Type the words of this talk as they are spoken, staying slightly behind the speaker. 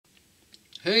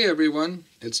Hey everyone,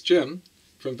 it's Jim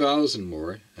from Valves &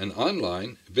 More, an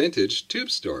online vintage tube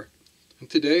store.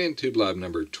 And today in Tube Lab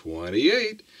number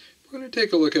 28, we're going to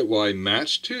take a look at why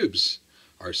matched tubes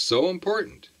are so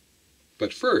important.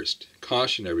 But first,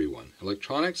 caution everyone,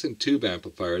 electronics and tube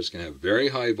amplifiers can have very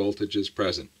high voltages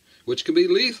present, which can be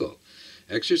lethal.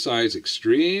 Exercise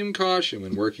extreme caution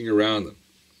when working around them.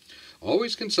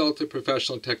 Always consult a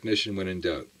professional technician when in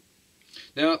doubt.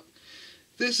 Now,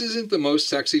 this isn't the most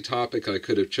sexy topic I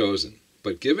could have chosen,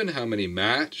 but given how many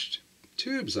matched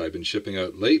tubes I've been shipping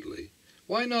out lately,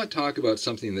 why not talk about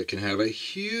something that can have a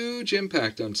huge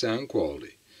impact on sound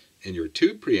quality in your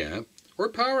tube preamp or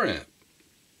power amp?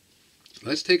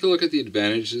 Let's take a look at the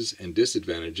advantages and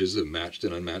disadvantages of matched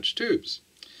and unmatched tubes.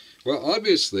 Well,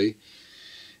 obviously,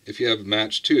 if you have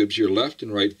matched tubes, your left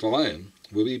and right volume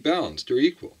will be balanced or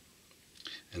equal.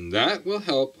 And that will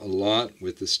help a lot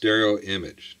with the stereo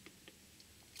image.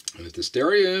 And if the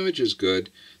stereo image is good,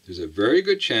 there's a very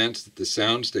good chance that the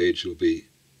sound stage will be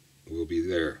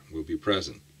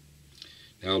present.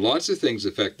 Now, lots of things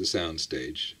affect the sound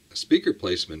stage. Speaker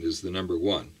placement is the number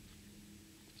one.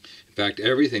 In fact,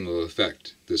 everything will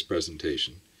affect this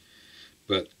presentation.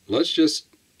 But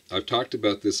I've talked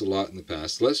about this a lot in the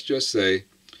past. Let's just say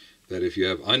that if you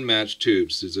have unmatched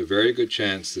tubes, there's a very good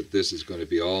chance that this is going to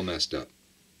be all messed up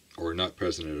or not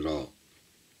present at all.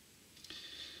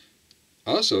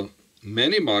 Also,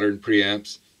 many modern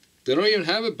preamps, they don't even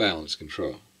have a balance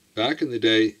control. Back in the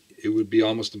day, it would be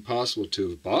almost impossible to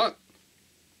have bought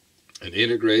an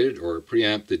integrated or a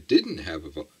preamp that didn't have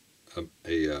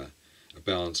a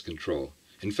balance control.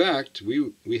 In fact,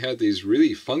 we had these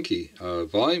really funky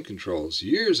volume controls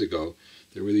years ago.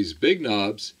 There were these big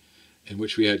knobs in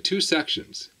which we had two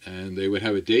sections, and they would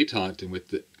have a detente in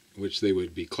which they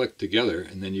would be clicked together,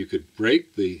 and then you could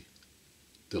break the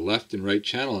left and right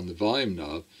channel on the volume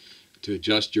knob to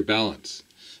adjust your balance.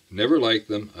 Never liked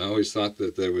them. I always thought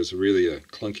that there was really a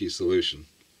clunky solution.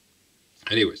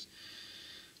 Anyways,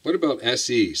 what about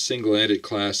SE, single-ended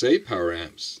Class A power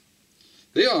amps?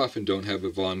 They often don't have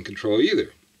a volume control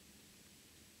either.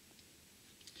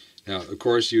 Now, of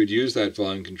course, you would use that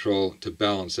volume control to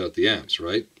balance out the amps,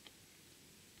 right?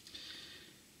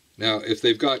 Now, if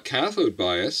they've got cathode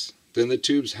bias, then the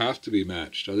tubes have to be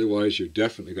matched. Otherwise, you're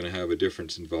definitely going to have a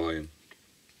difference in volume.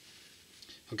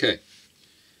 Okay,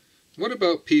 what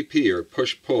about PP or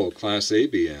push-pull Class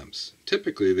AB amps?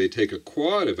 Typically, they take a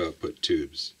quad of output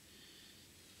tubes.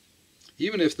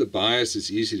 Even if the bias is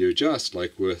easy to adjust,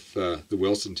 like with the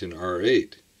Wilsonton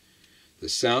R8, the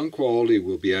sound quality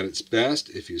will be at its best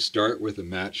if you start with a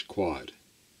matched quad.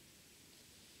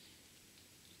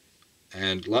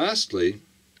 And lastly,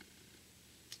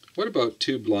 what about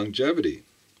tube longevity?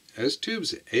 As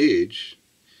tubes age,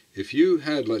 if you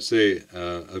had, let's say,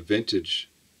 a vintage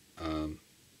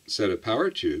set of power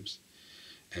tubes,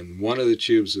 and one of the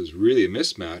tubes was really a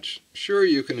mismatch, sure,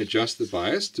 you can adjust the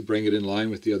bias to bring it in line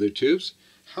with the other tubes.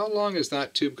 How long is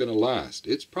that tube going to last?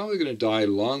 It's probably going to die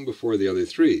long before the other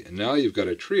three, and now you've got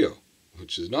a trio,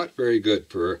 which is not very good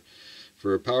for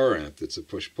a power amp that's a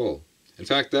push-pull. In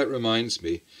fact, that reminds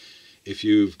me, if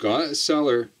you've got a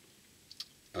seller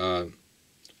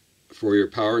for your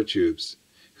power tubes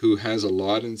who has a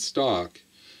lot in stock,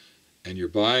 and you're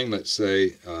buying, let's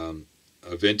say,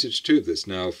 a vintage tube that's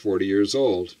now 40 years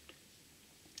old,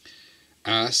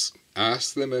 ask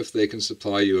them if they can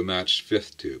supply you a matched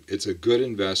fifth tube. It's a good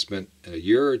investment. In a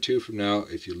year or two from now,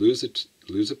 if you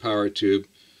lose a power tube,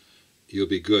 you'll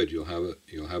be good. You'll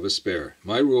have a spare.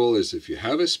 My rule is if you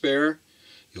have a spare,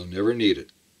 you'll never need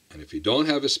it. And if you don't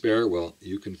have a spare, well,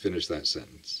 you can finish that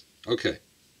sentence. Okay.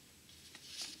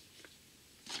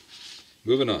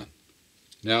 Moving on.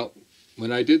 Now,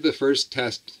 when I did the first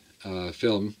test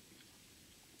filming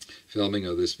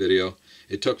of this video,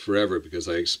 it took forever because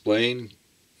I explained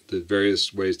the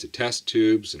various ways to test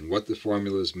tubes and what the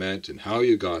formulas meant and how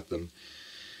you got them.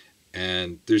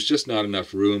 And there's just not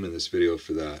enough room in this video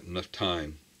for that, enough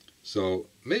time. So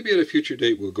maybe at a future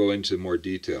date we'll go into more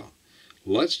detail.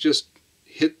 Let's just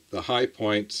hit the high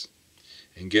points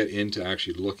and get into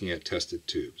actually looking at tested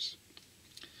tubes.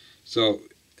 So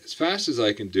as fast as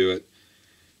I can do it,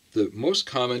 the most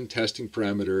common testing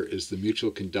parameter is the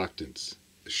mutual conductance.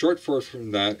 The short form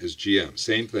from that is GM,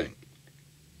 same thing.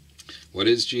 What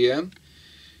is GM?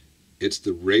 It's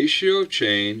the ratio of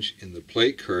change in the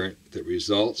plate current that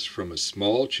results from a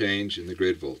small change in the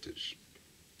grid voltage.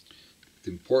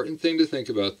 The important thing to think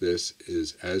about this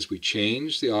is as we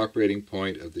change the operating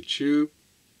point of the tube,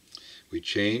 we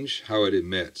change how it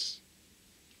emits.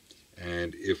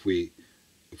 And if we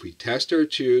test our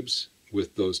tubes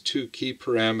with those two key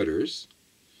parameters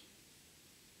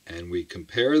and we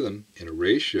compare them in a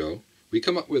ratio, we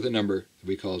come up with a number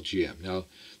we call GM. Now,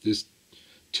 there's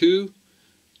two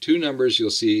numbers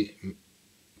you'll see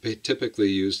typically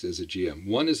used as a GM.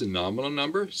 One is a nominal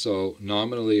number, so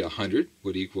nominally 100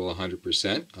 would equal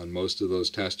 100% on most of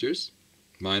those testers,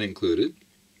 mine included.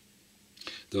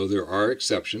 Though there are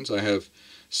exceptions. I have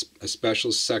a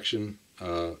special section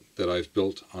that I've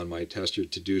built on my tester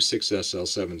to do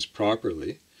 6SL7s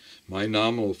properly. My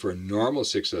nominal for a normal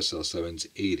 6SL7 is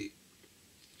 80.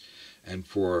 And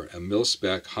for a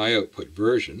mil-spec high output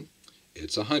version,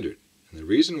 it's 100. And the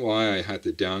reason why I had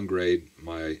to downgrade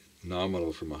my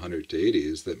nominal from 100 to 80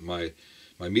 is that my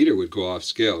meter would go off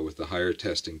scale with the higher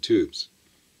testing tubes.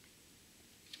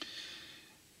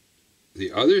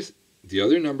 The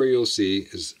other number you'll see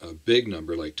is a big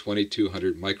number like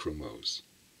 2200 micromhos.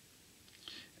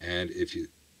 And if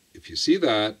you see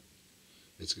that,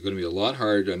 it's going to be a lot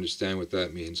harder to understand what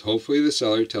that means. Hopefully the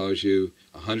seller tells you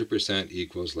 100%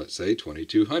 equals, let's say,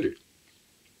 2200.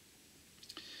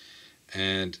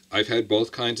 And I've had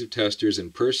both kinds of testers,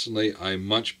 and personally I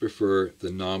much prefer the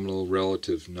nominal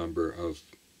relative number of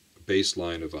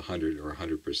baseline of 100 or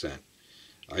 100%.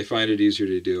 I find it easier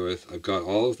to deal with. I've got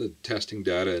all of the testing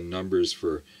data and numbers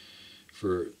for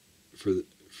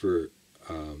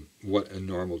what a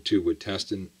normal tube would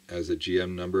test in as a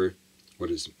GM number, what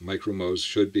its micromhos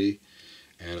should be,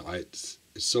 and it's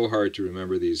so hard to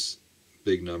remember these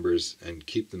big numbers and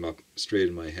keep them up straight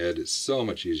in my head. It's so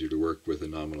much easier to work with a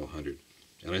nominal 100.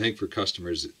 And I think for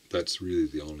customers, that's really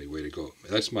the only way to go.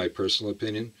 That's my personal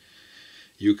opinion.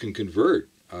 You can convert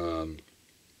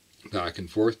back and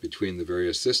forth between the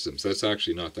various systems. That's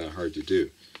actually not that hard to do.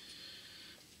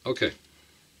 Okay.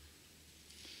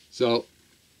 So,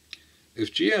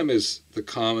 if GM is the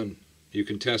common, you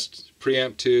can test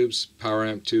preamp tubes, power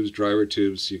amp tubes, driver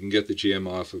tubes. You can get the GM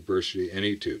off of virtually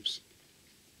any tubes.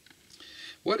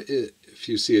 What if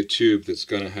you see a tube that's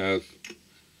going to have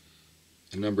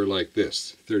a number like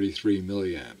this, 33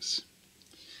 milliamps?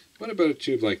 What about a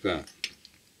tube like that?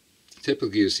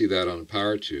 Typically you see that on a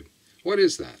power tube. What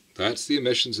is that? That's the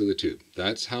emissions of the tube.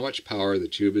 That's how much power the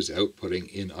tube is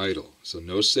outputting in idle. So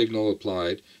no signal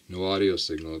applied, no audio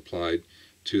signal applied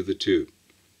to the tube.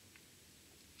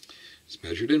 It's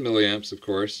measured in milliamps, of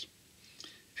course.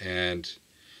 And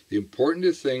the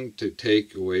important thing to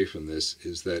take away from this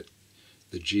is that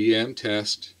the GM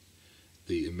test,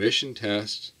 the emission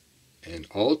test, and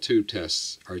all tube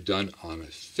tests are done on a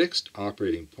fixed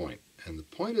operating point. And the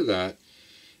point of that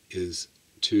is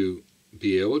to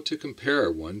be able to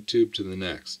compare one tube to the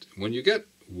next. When you get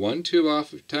one tube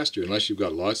off of tester, unless you've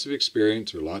got lots of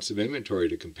experience or lots of inventory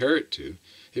to compare it to,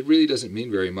 it really doesn't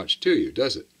mean very much to you,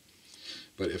 does it?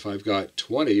 But if I've got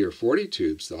 20 or 40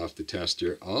 tubes off the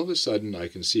tester, all of a sudden I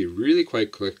can see really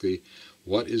quite quickly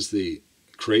what is the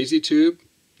crazy tube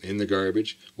in the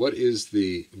garbage, what is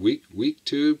the weak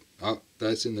tube, oh,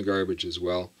 that's in the garbage as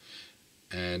well.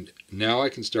 And now I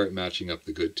can start matching up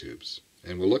the good tubes.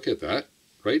 And we'll look at that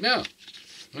right now.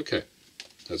 Okay,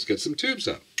 let's get some tubes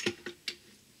up.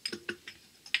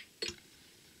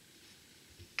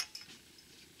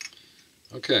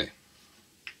 Okay,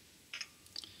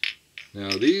 now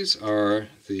these are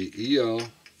the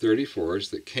EL34s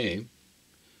that came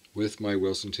with my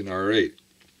Wilsonton R8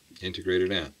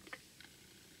 integrated amp.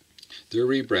 They're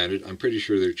rebranded. I'm pretty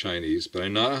sure they're Chinese, but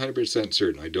I'm not 100%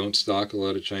 certain. I don't stock a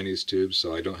lot of Chinese tubes,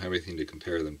 so I don't have anything to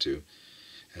compare them to.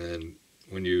 And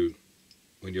when you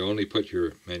only put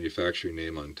your manufacturing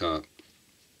name on top,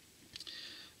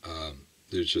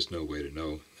 there's just no way to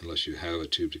know unless you have a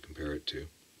tube to compare it to.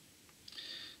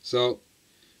 So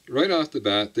right off the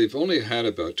bat, they've only had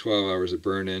about 12 hours of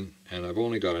burn-in, and I've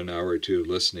only got an hour or two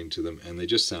listening to them, and they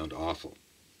just sound awful.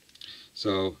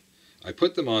 So I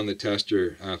put them on the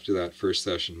tester after that first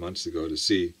session months ago to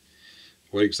see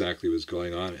what exactly was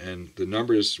going on, and the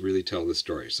numbers really tell the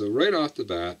story. So right off the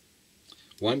bat,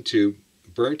 one tube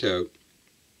burnt out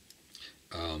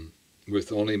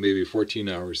with only maybe 14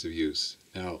 hours of use.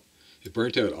 Now, it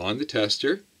burnt out on the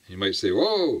tester. You might say,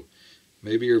 whoa,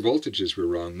 maybe your voltages were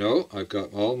wrong. No, I've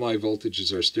got all my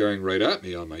voltages are staring right at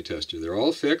me on my tester. They're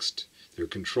all fixed, they're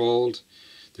controlled,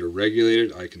 they're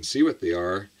regulated. I can see what they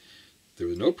are. There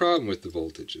was no problem with the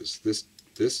voltages.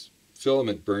 This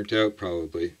filament burnt out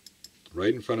probably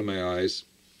right in front of my eyes.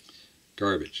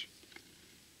 Garbage.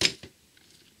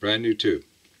 Brand new tube.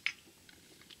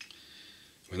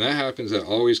 When that happens, that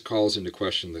always calls into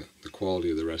question the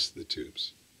quality of the rest of the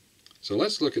tubes. So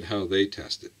let's look at how they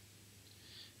test it.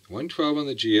 112 on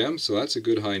the GM, so that's a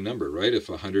good high number, right? If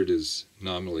 100 is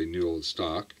nominally new old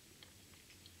stock.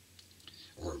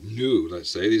 Or new, let's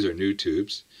say. These are new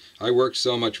tubes. I work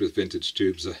so much with vintage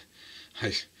tubes.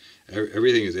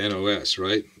 Everything is NOS,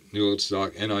 right? new old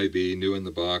stock, NIB, new in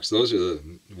the box. Those are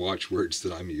the watchwords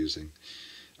that I'm using.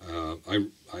 I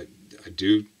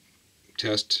do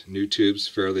test new tubes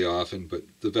fairly often, but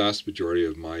the vast majority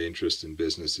of my interest in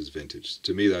business is vintage.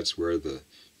 To me, that's where the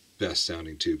best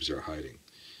sounding tubes are hiding,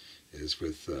 is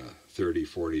with 30,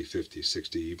 40, 50,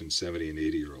 60, even 70 and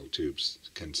 80-year-old tubes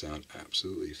can sound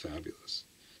absolutely fabulous.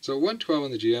 So 112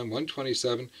 on the GM,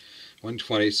 127,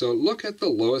 120. So look at the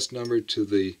lowest number to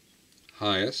the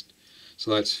highest.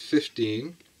 So that's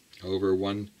 15 over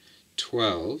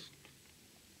 112.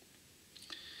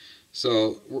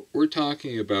 So we're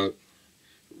talking about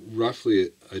roughly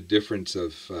a difference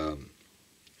of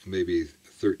maybe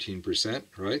 13%,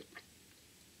 right?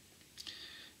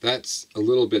 That's a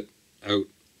little bit out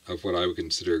of what I would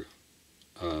consider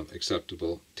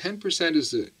acceptable.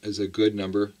 10% is a good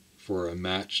number for a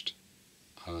matched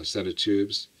set of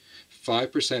tubes.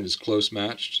 5% is close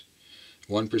matched.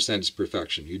 1% is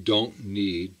perfection. You don't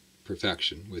need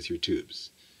perfection with your tubes.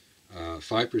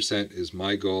 5% is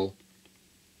my goal.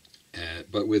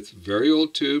 But with very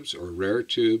old tubes or rare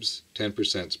tubes,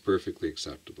 10% is perfectly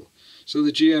acceptable. So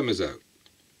the GM is out.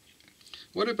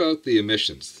 What about the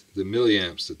emissions, the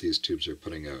milliamps that these tubes are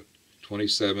putting out?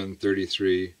 27,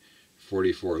 33,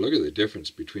 44. Look at the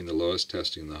difference between the lowest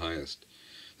testing and the highest.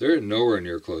 They're nowhere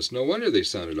near close. No wonder they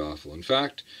sounded awful. In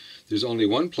fact, there's only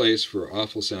one place for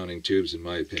awful sounding tubes, in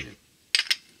my opinion.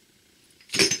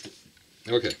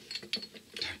 Okay,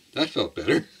 that felt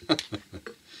better.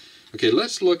 Okay,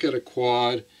 let's look at a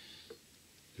quad.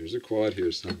 There's a quad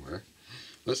here somewhere.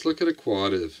 Let's look at a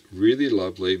quad of really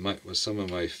lovely, with some of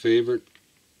my favorite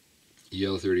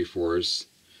EL34s.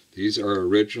 These are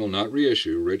original, not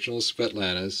reissue, original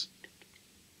Svetlanas.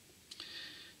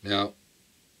 Now,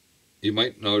 you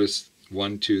might notice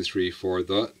 1, 2, 3, 4.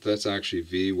 That's actually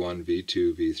V1,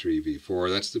 V2, V3, V4.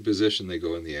 That's the position they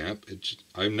go in the amp.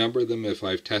 I number them if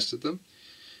I've tested them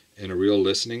in a real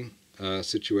listening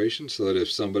situation, so that if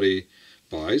somebody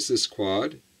buys this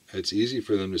quad, it's easy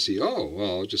for them to see, oh,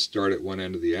 well, I'll just start at one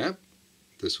end of the amp.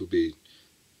 This will be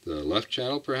the left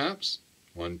channel, perhaps.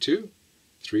 1, 2,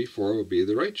 3, 4 will be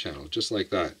the right channel, just like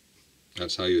that.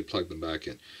 That's how you would plug them back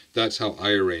in. That's how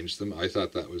I arranged them. I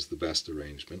thought that was the best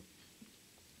arrangement.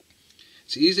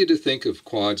 It's easy to think of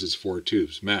quads as 4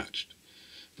 tubes matched,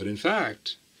 but in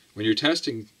fact, when you're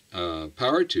testing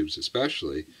power tubes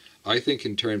especially, I think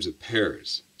in terms of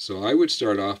pairs. So I would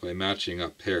start off by matching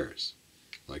up pairs,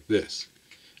 like this.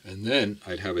 And then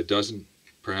I'd have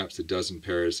perhaps a dozen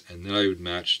pairs, and then I would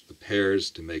match the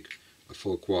pairs to make a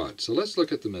full quad. So let's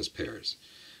look at them as pairs.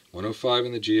 105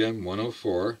 in the GM,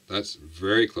 104, that's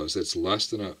very close. That's less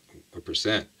than a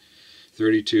percent.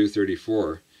 32,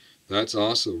 34, that's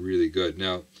also really good.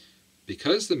 Now,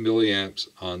 because the milliamps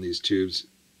on these tubes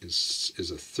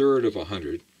is a third of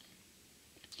 100,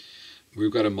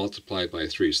 we've got to multiply it by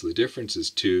 3. So the difference is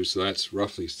 2, so that's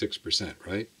roughly 6%,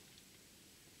 right?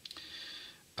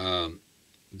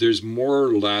 There's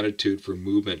more latitude for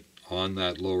movement on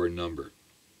that lower number,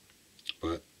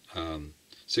 but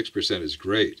 6% is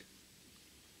great.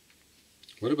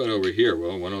 What about over here?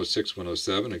 Well, 106,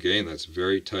 107, again, that's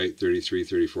very tight. 33,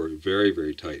 34, very,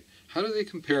 very tight. How do they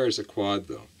compare as a quad,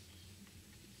 though?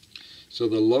 So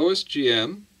the lowest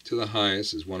GM to the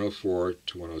highest is 104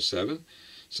 to 107.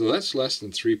 So that's less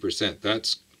than 3%.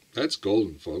 That's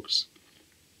golden, folks.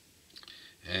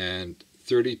 And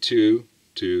 32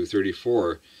 to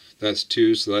 34, that's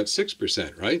 2, so that's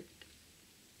 6%, right?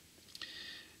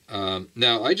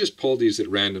 Now, I just pulled these at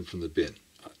random from the bin.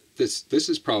 This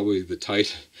is probably the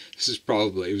tight.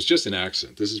 It was just an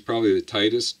accident. This is probably the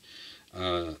tightest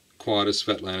quad of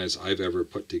Svetlanas I've ever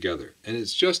put together, and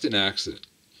it's just an accident.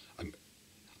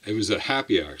 It was a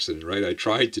happy accident, right? I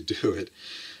tried to do it.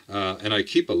 And I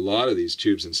keep a lot of these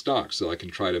tubes in stock so I can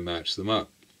try to match them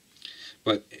up.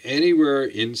 But anywhere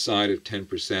inside of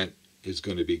 10% is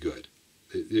going to be good.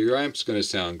 Your amp's going to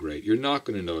sound great. You're not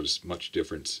going to notice much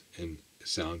difference in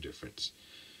sound difference.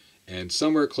 And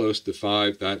somewhere close to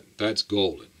 5, that's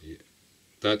golden.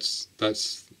 That's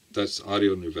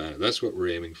audio nirvana. That's what we're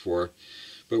aiming for.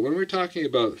 But when we're talking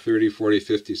about 30, 40,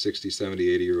 50, 60, 70,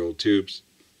 80-year-old tubes,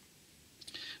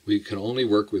 we can only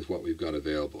work with what we've got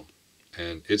available.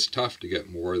 And it's tough to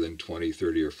get more than 20,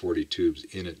 30, or 40 tubes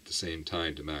in at the same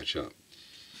time to match up.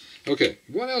 Okay,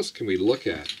 what else can we look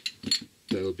at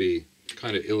that'll be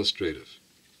kind of illustrative?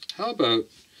 How about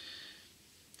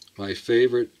my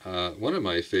favorite, one of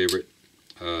my favorite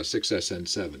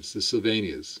 6SN7s, the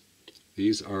Sylvanias.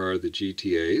 These are the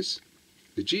GTAs.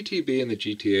 The GTB and the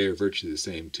GTA are virtually the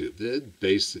same tube. The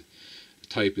base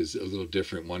type is a little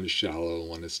different. One is shallow,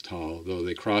 one is tall, though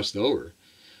they crossed over.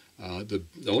 The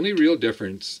only real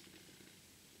difference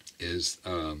is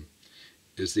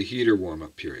the heater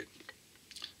warm-up period.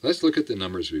 Let's look at the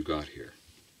numbers we've got here.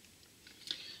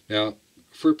 Now,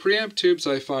 for preamp tubes,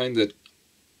 I find that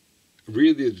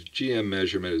really the GM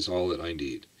measurement is all that I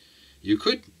need. You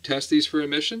could test these for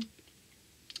emission.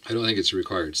 I don't think it's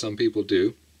required. Some people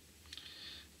do.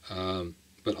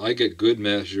 But I get good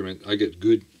measurement. I get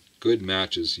good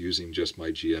matches using just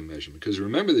my GM measurement. Because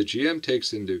remember, the GM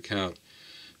takes into account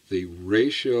the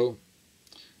ratio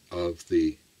of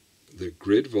the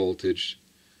grid voltage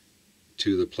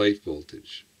to the plate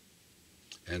voltage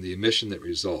and the emission that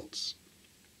results.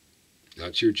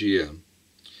 That's your GM.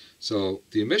 So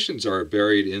the emissions are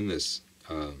buried in this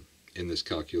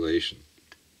calculation.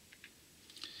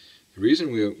 The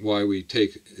reason why we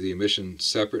take the emission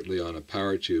separately on a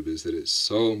power tube is that it's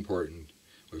so important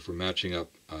if we're matching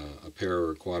up a pair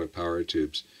or a quad of power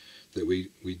tubes that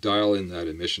we dial in that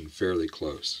emission fairly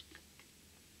close.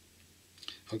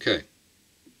 Okay,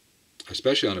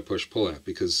 especially on a push-pull amp,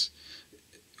 because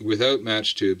without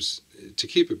match tubes, to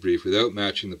keep it brief, without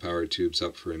matching the power tubes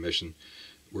up for emission,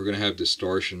 we're going to have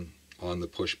distortion on the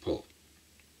push-pull.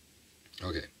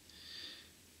 Okay,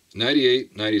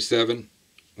 98, 97,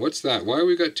 what's that? Why have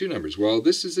we got two numbers? Well,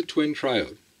 this is a twin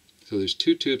triode. So there's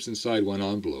two tubes inside one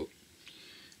envelope.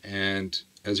 And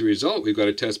as a result, we've got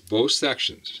to test both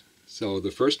sections. So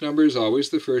the first number is always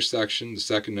the first section, the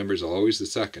second number is always the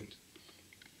second.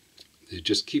 You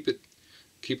just keep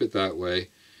it that way.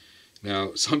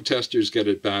 Now, some testers get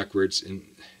it backwards, and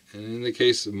in the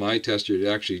case of my tester, it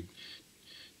actually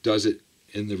does it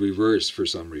in the reverse for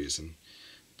some reason.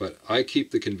 But I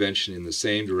keep the convention in the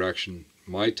same direction.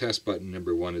 My test button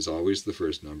number 1 is always the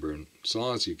first number, and as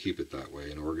long as you keep it that way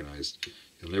and organized,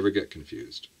 you'll never get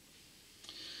confused.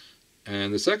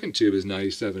 And the second tube is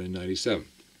 97 and 97.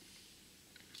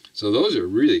 So those are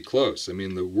really close. I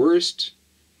mean, the worst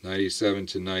 97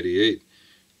 to 98,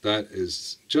 that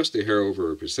is just a hair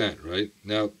over 1%, right?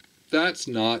 Now, that's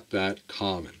not that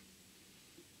common.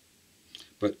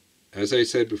 But as I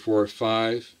said before,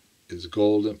 5 is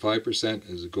golden, 5%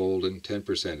 is golden,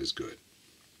 10% is good.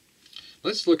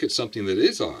 Let's look at something that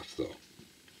is off, though.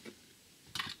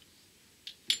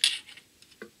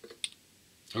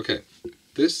 Okay,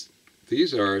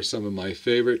 these are some of my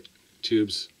favorite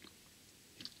tubes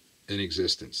in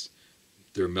existence.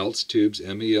 They're Melz tubes,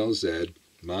 M-E-L-Z,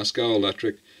 Moscow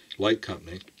Electric Light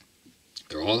Company.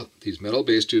 These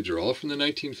metal-based tubes are all from the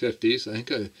 1950s. I think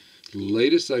the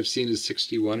latest I've seen is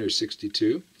 61 or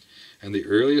 62, and the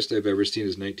earliest I've ever seen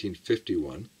is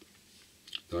 1951,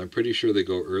 though I'm pretty sure they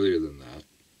go earlier than that.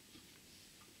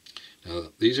 Now,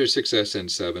 these are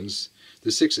 6SN7s. The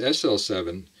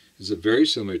 6SL7 is a very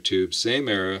similar tube, same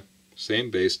era, same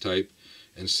base type,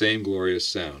 and same glorious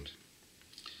sound.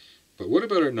 But what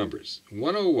about our numbers?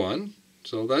 101,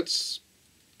 so that's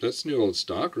new old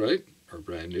stock, right? Or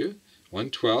brand new.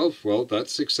 112, well,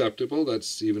 that's acceptable.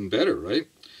 That's even better, right?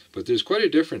 But there's quite a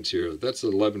difference here. That's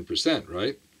 11%,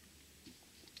 right?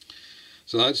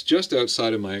 So that's just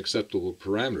outside of my acceptable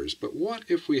parameters. But what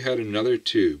if we had another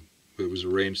tube that was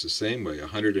arranged the same way,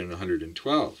 100 and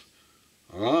 112?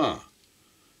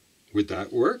 Would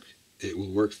that work? It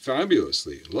will work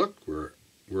fabulously. Look, we're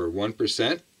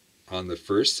 1% on the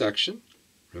first section.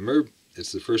 Remember,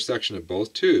 it's the first section of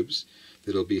both tubes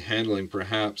that'll be handling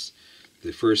perhaps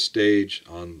the first stage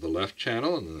on the left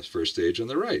channel and then the first stage on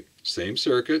the right. Same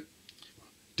circuit,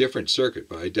 different circuit,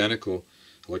 but identical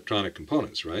electronic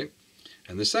components, right?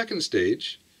 And the second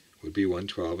stage would be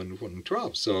 112 and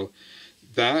 112. So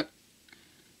that,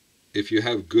 if you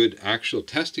have good actual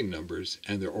testing numbers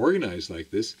and they're organized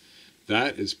like this,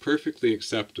 that is perfectly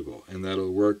acceptable, and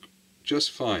that'll work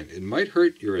just fine. It might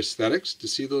hurt your aesthetics to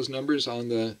see those numbers on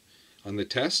the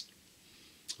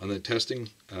testing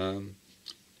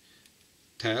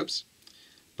tabs,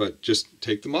 but just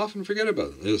take them off and forget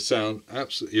about them. It'll sound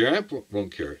absolutely. Your amp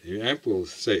won't care. Your amp will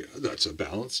say, oh, "That's a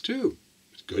balanced tube.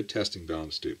 It's good testing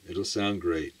balanced tube. It'll sound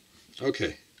great."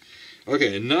 Okay,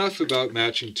 enough about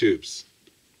matching tubes.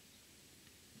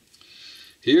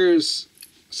 Here's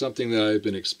something that I've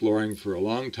been exploring for a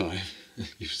long time.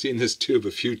 You've seen this tube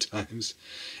a few times.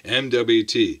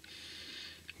 MWT.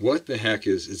 What the heck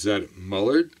is that?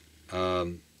 Mullard?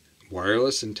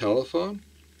 Wireless and telephone?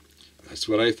 That's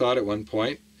what I thought at one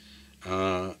point.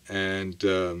 And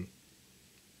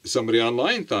somebody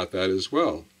online thought that as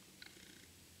well.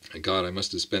 And God, I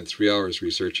must have spent 3 hours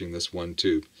researching this one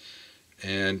tube.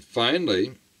 And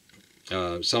finally,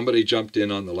 somebody jumped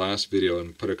in on the last video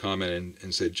and put a comment in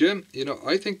and said, "Jim, you know,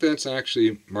 I think that's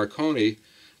actually Marconi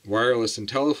Wireless and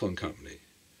Telephone Company."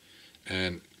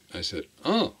 And I said,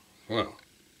 "Oh, well,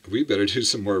 we better do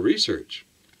some more research."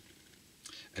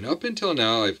 And up until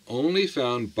now, I've only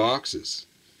found boxes,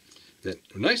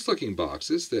 nice looking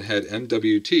boxes that had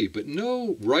MWT, but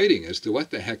no writing as to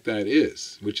what the heck that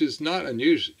is, which is not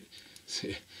unusual.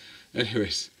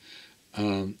 Anyways,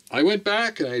 I went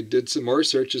back and I did some more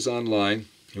searches online,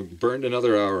 burned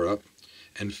another hour up,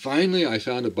 and finally I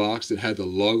found a box that had the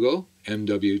logo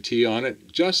MWT on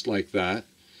it, just like that.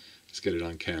 Let's get it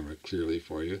on camera clearly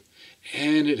for you.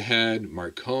 And it had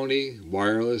Marconi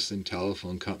Wireless and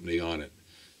Telephone Company on it.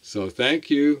 So thank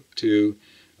you to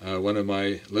one of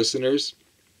my listeners.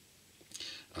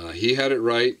 He had it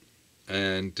right,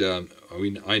 and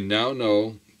I now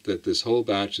know that this whole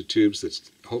batch of tubes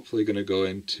that's hopefully going to go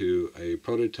into a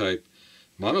prototype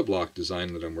monoblock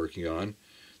design that I'm working on,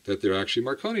 that they're actually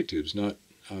Marconi tubes, not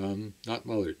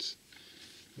Mullards.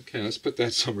 Okay, let's put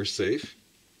that somewhere safe.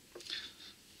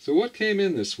 So what came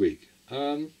in this week?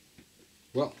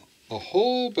 Well, a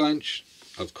whole bunch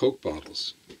of Coke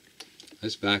bottles.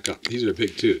 Let's back up. These are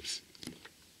big tubes.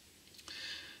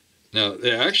 Now,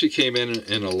 they actually came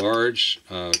in a large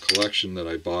collection that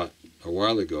I bought a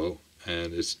while ago,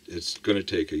 and it's going to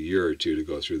take a year or two to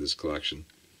go through this collection.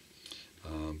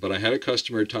 But I had a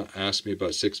customer ask me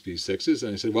about 6v6s,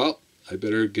 and I said, well, I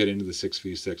better get into the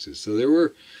 6v6s. So there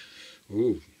were,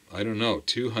 I don't know,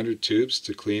 200 tubes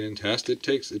to clean and test. It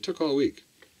took all week,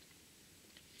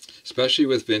 especially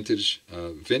with vintage.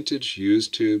 Vintage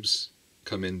used tubes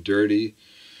come in dirty,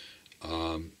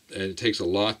 and it takes a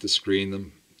lot to screen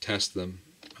them, test them,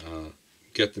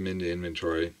 get them into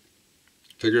inventory,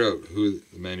 figure out who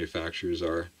the manufacturers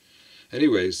are.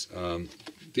 Anyways,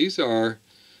 these are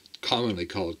commonly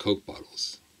called Coke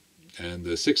bottles, and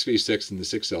the 6v6 and the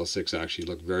 6L6 actually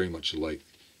look very much alike.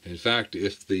 In fact,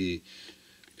 if the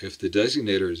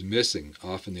designator is missing,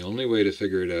 often the only way to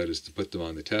figure it out is to put them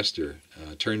on the tester,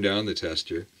 turn down the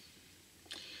tester,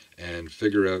 and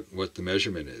figure out what the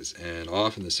measurement is. And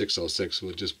often the 6L6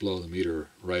 will just blow the meter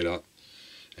right up,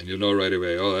 and you'll know right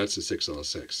away, oh, that's a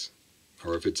 6L6.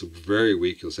 Or if it's very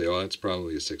weak, you'll say, oh, that's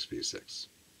probably a 6v6.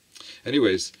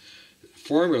 Anyways,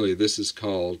 formerly this is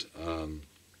called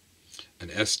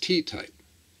an ST type,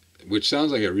 which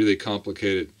sounds like a really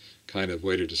complicated kind of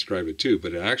way to describe it too,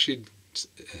 but it actually,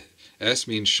 S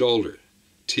means shoulder,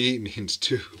 T means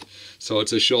tube, so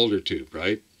it's a shoulder tube,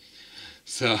 right?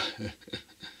 So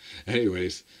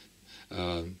anyways,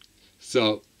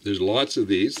 so there's lots of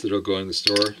these that'll go in the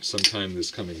store sometime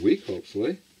this coming week,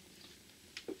 hopefully.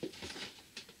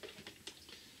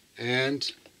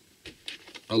 And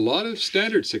a lot of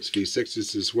standard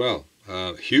 6v6s as well.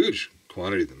 Huge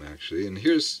quantity of them, actually. And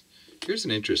here's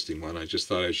an interesting one. I just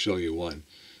thought I'd show you one.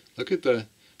 Look at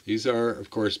these are,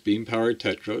 of course, beam-powered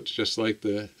tetrodes, just like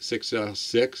the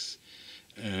 6L6.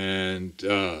 And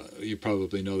you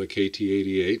probably know the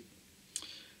KT88.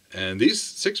 And these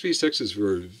 6v6s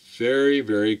were very,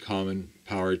 very common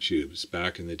power tubes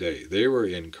back in the day. They were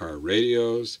in car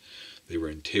radios, they were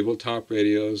in tabletop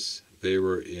radios, they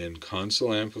were in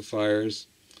console amplifiers,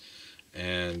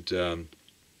 and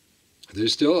they're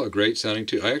still a great sounding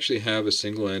tube. I actually have a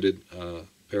single-ended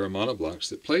pair of monoblocks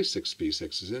that play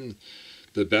 6v6s, and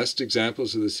the best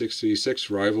examples of the 6v6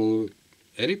 rival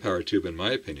any power tube in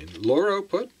my opinion. Lower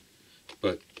output,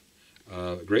 but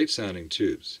great sounding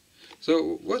tubes.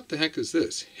 So what the heck is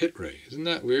this? Hit-Ray. Isn't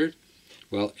that weird?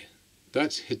 Well,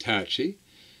 that's Hitachi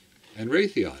and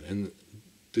Raytheon, and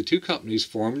the two companies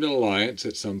formed an alliance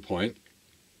at some point,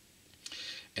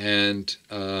 and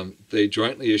they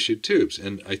jointly issued tubes,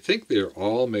 and I think they're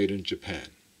all made in Japan.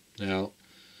 Now,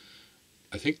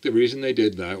 I think the reason they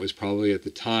did that was probably at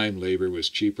the time labor was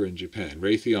cheaper in Japan.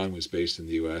 Raytheon was based in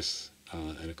the US,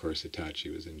 and of course Hitachi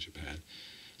was in Japan.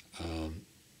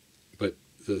 But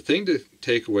the thing to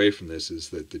take away from this is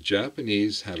that the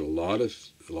Japanese had a lot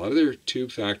of their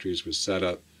tube factories were set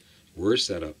up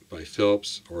by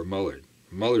Philips or Mullard.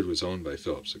 Mullard was owned by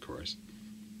Philips, of course.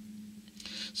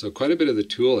 So quite a bit of the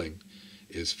tooling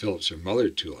is Philips or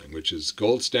Mullard tooling, which is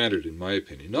gold standard in my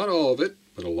opinion. Not all of it,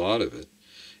 but a lot of it.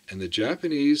 And the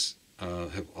Japanese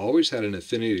have always had an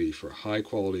affinity for high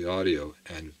quality audio,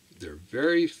 and they're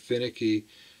very finicky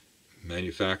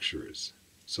manufacturers.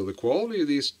 So the quality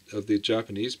of the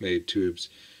Japanese made tubes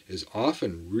is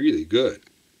often really good.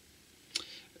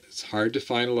 It's hard to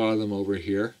find a lot of them over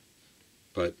here,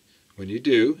 but when you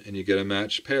do and you get a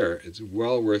matched pair, it's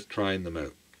well worth trying them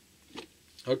out.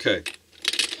 Okay,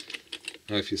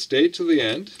 now if you stay to the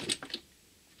end,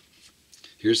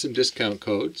 here's some discount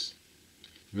codes.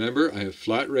 Remember, I have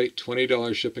flat rate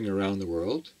 $20 shipping around the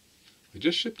world. I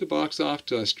just shipped a box off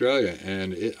to Australia,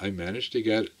 and I managed to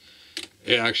get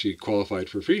it actually qualified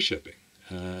for free shipping.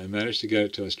 I managed to get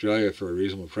it to Australia for a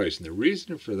reasonable price, and the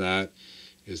reason for that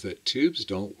is that tubes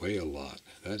don't weigh a lot.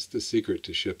 That's the secret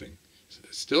to shipping.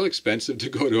 It's still expensive to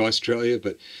go to Australia,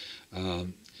 but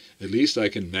at least I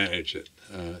can manage it.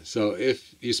 So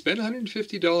if you spend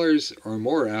 $150 or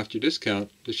more after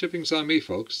discount, the shipping's on me,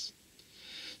 folks.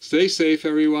 Stay safe,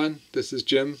 everyone. This is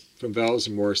Jim from Valves &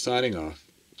 More signing off.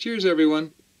 Cheers,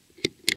 everyone.